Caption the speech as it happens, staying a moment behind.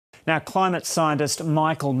Now, climate scientist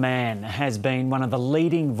Michael Mann has been one of the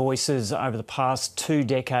leading voices over the past 2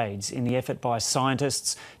 decades in the effort by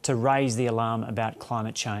scientists to raise the alarm about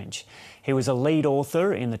climate change. He was a lead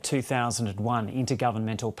author in the 2001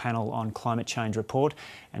 Intergovernmental Panel on Climate Change report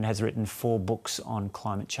and has written 4 books on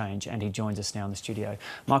climate change, and he joins us now in the studio.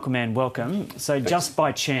 Michael Mann, welcome. So just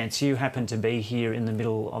by chance, you happen to be here in the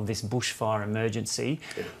middle of this bushfire emergency.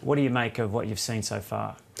 What do you make of what you've seen so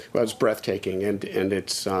far? Well, it's breathtaking, and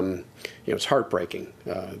it's it's heartbreaking.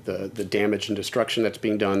 The damage and destruction that's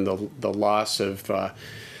being done, the loss of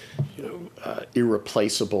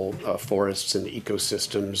irreplaceable forests and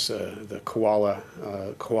ecosystems, the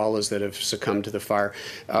koalas that have succumbed to the fire.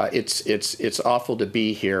 It's awful to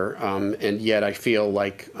be here, and yet I feel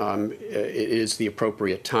like it is the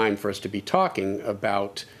appropriate time for us to be talking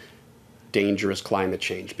about dangerous climate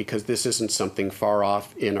change, because this isn't something far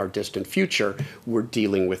off in our distant future. We're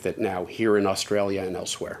dealing with it now here in Australia and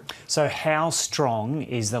elsewhere. So how strong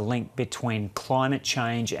is the link between climate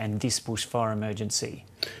change and this bushfire emergency?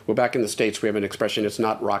 Well, back in the States, we have an expression: it's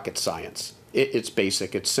not rocket science. It's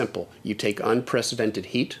basic, it's simple. You take unprecedented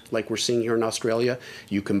heat, like we're seeing here in Australia,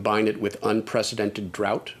 you combine it with unprecedented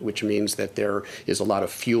drought, which means that there is a lot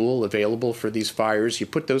of fuel available for these fires. You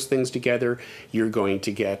put those things together, you're going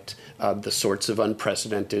to get the sorts of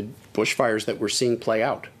unprecedented bushfires that we're seeing play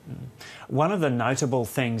out. One of the notable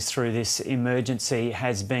things through this emergency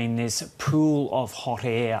has been this pool of hot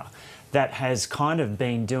air that has kind of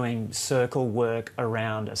been doing circle work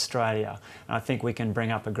around Australia. And I think we can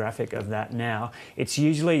bring up a graphic of that now. It's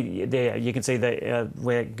usually there, you can see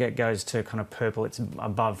where it goes to kind of purple, it's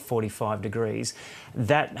above 45 degrees.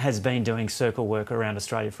 That has been doing circle work around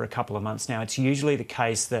Australia for a couple of months now. It's usually the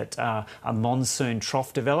case that a monsoon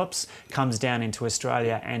trough develops, comes down into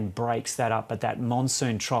Australia and breaks that up, but that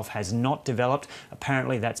monsoon trough has not developed.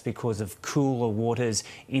 Apparently that's because of cooler waters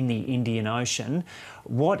in the Indian Ocean.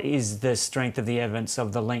 What is the strength of the evidence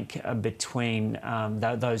of the link between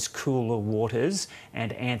those cooler waters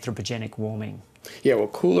and anthropogenic warming? Yeah, well,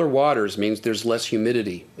 cooler waters means there's less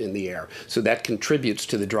humidity in the air, so that contributes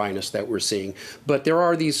to the dryness that we're seeing. But there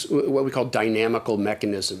are these, what we call dynamical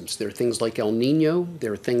mechanisms. There are things like El Nino,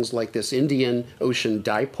 there are things like this Indian Ocean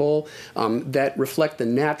dipole that reflect the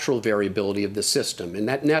natural variability of the system. And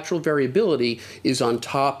that natural variability is on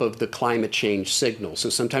top of the climate change signal. So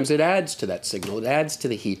sometimes it adds to that signal, it adds to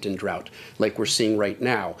the heat and drought, like we're seeing right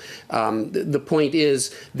now. The point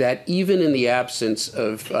is that even in the absence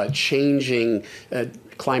of changing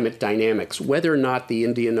climate dynamics, whether or not the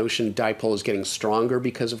Indian Ocean dipole is getting stronger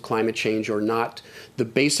because of climate change or not, the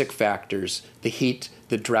basic factors, the heat,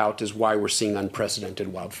 the drought, is why we're seeing unprecedented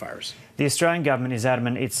wildfires. The Australian government is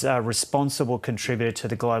adamant it's a responsible contributor to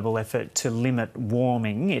the global effort to limit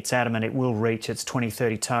warming. It's adamant it will reach its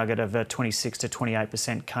 2030 target of 26 to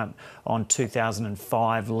 28% cut on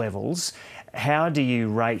 2005 levels. How do you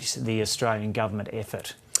rate the Australian government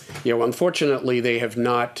effort? Yeah, well, unfortunately, they have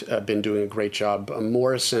not been doing a great job.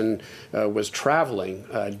 Morrison was traveling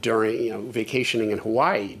during, vacationing in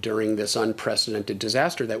Hawaii during this unprecedented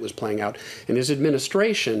disaster that was playing out, and his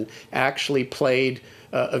administration actually played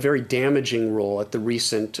a very damaging role at the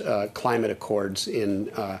recent climate accords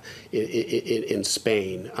in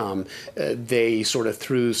Spain. They sort of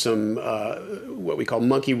threw some what we call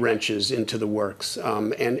monkey wrenches into the works,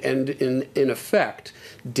 and in effect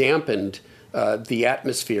dampened the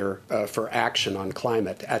atmosphere for action on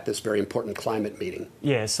climate at this very important climate meeting.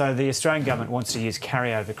 Yeah, so the Australian government wants to use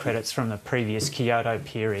carryover credits from the previous Kyoto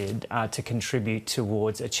period to contribute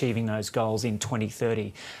towards achieving those goals in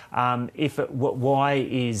 2030. Why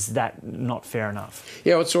is that not fair enough?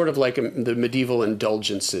 Yeah, it's sort of like the medieval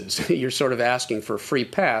indulgences. You're sort of asking for a free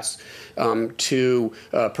pass to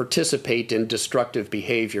participate in destructive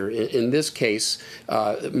behavior. In this case,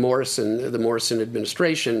 the Morrison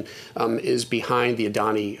administration is behind the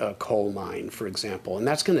Adani coal mine, for example, and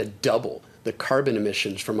that's going to double the carbon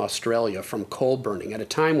emissions from Australia from coal burning at a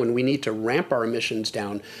time when we need to ramp our emissions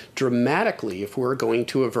down dramatically if we're going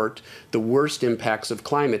to avert the worst impacts of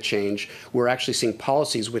climate change. We're actually seeing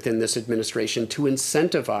policies within this administration to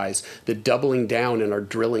incentivize the doubling down in our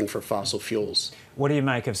drilling for fossil fuels. What do you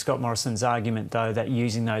make of Scott Morrison's argument, though, that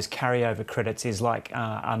using those carryover credits is like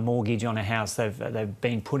a mortgage on a house? They've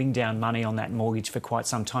been putting down money on that mortgage for quite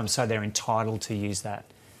some time, so they're entitled to use that.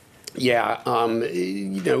 Yeah,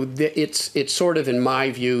 it's sort of, in my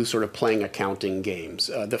view, sort of playing accounting games.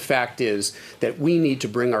 The fact is that we need to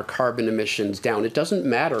bring our carbon emissions down. It doesn't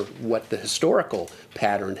matter what the historical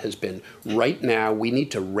pattern has been. Right now, we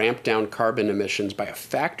need to ramp down carbon emissions by a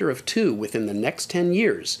factor of 2 within the next 10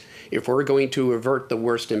 years if we're going to avert the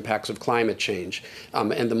worst impacts of climate change.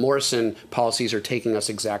 And the Morrison policies are taking us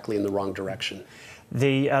exactly in the wrong direction.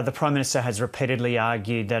 The Prime Minister has repeatedly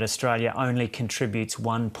argued that Australia only contributes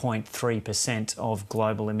 1.3% of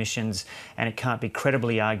global emissions, and it can't be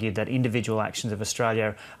credibly argued that individual actions of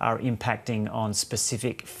Australia are impacting on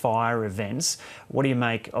specific fire events. What do you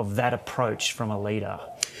make of that approach from a leader?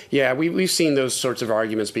 Yeah, we've seen those sorts of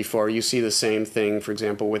arguments before. You see the same thing, for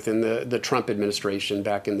example, within the Trump administration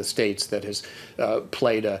back in the States that has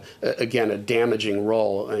played, again, a damaging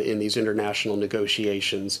role in these international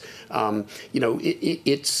negotiations.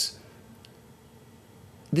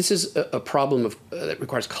 This is a problem that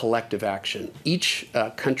requires collective action. Each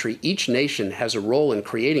country, each nation has a role in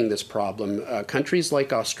creating this problem. Countries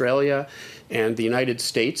like Australia and the United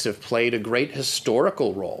States have played a great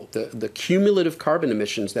historical role. The cumulative carbon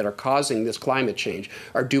emissions that are causing this climate change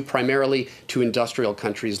are due primarily to industrial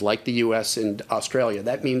countries like the US and Australia.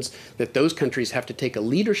 That means that those countries have to take a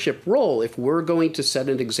leadership role if we're going to set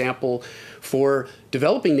an example for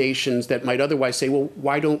developing nations that might otherwise say, well,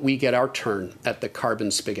 why don't we get our turn at the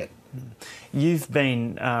carbon spigot? You've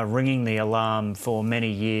been ringing the alarm for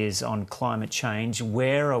many years on climate change.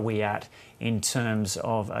 Where are we at in terms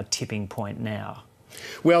of a tipping point now?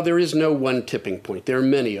 Well, there is no one tipping point. There are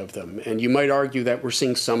many of them, and you might argue that we're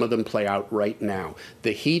seeing some of them play out right now.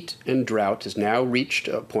 The heat and drought has now reached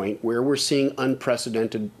a point where we're seeing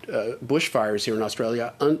unprecedented bushfires here in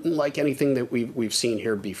Australia, unlike anything that we've seen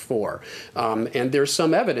here before. And there's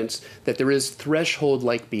some evidence that there is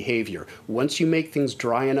threshold-like behavior. Once you make things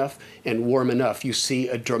dry enough and warm enough, you see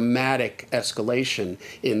a dramatic escalation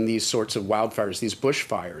in these sorts of wildfires, these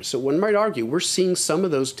bushfires. So one might argue we're seeing some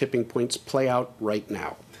of those tipping points play out right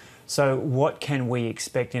now. So what can we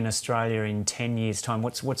expect in Australia in 10 years' time?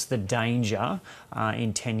 What's the danger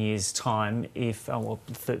in 10 years' time, if,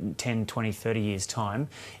 10, 20, 30 years' time,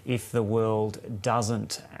 if the world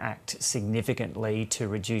doesn't act significantly to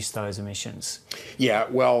reduce those emissions? Yeah,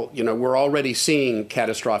 well, we're already seeing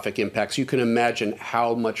catastrophic impacts. You can imagine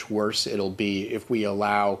how much worse it'll be if we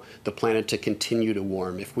allow the planet to continue to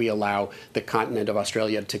warm, if we allow the continent of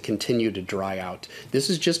Australia to continue to dry out. This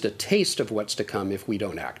is just a taste of what's to come if we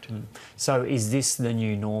don't act. So is this the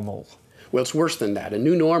new normal? Well, it's worse than that. A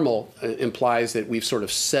new normal implies that we've sort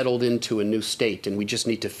of settled into a new state, and we just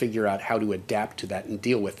need to figure out how to adapt to that and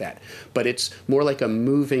deal with that. But it's more like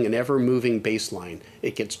an ever-moving baseline.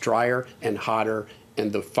 It gets drier and hotter,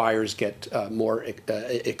 and the fires get more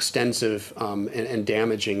extensive and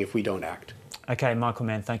damaging if we don't act. Okay, Michael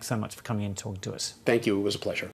Mann, thanks so much for coming in and talking to us. Thank you. It was a pleasure.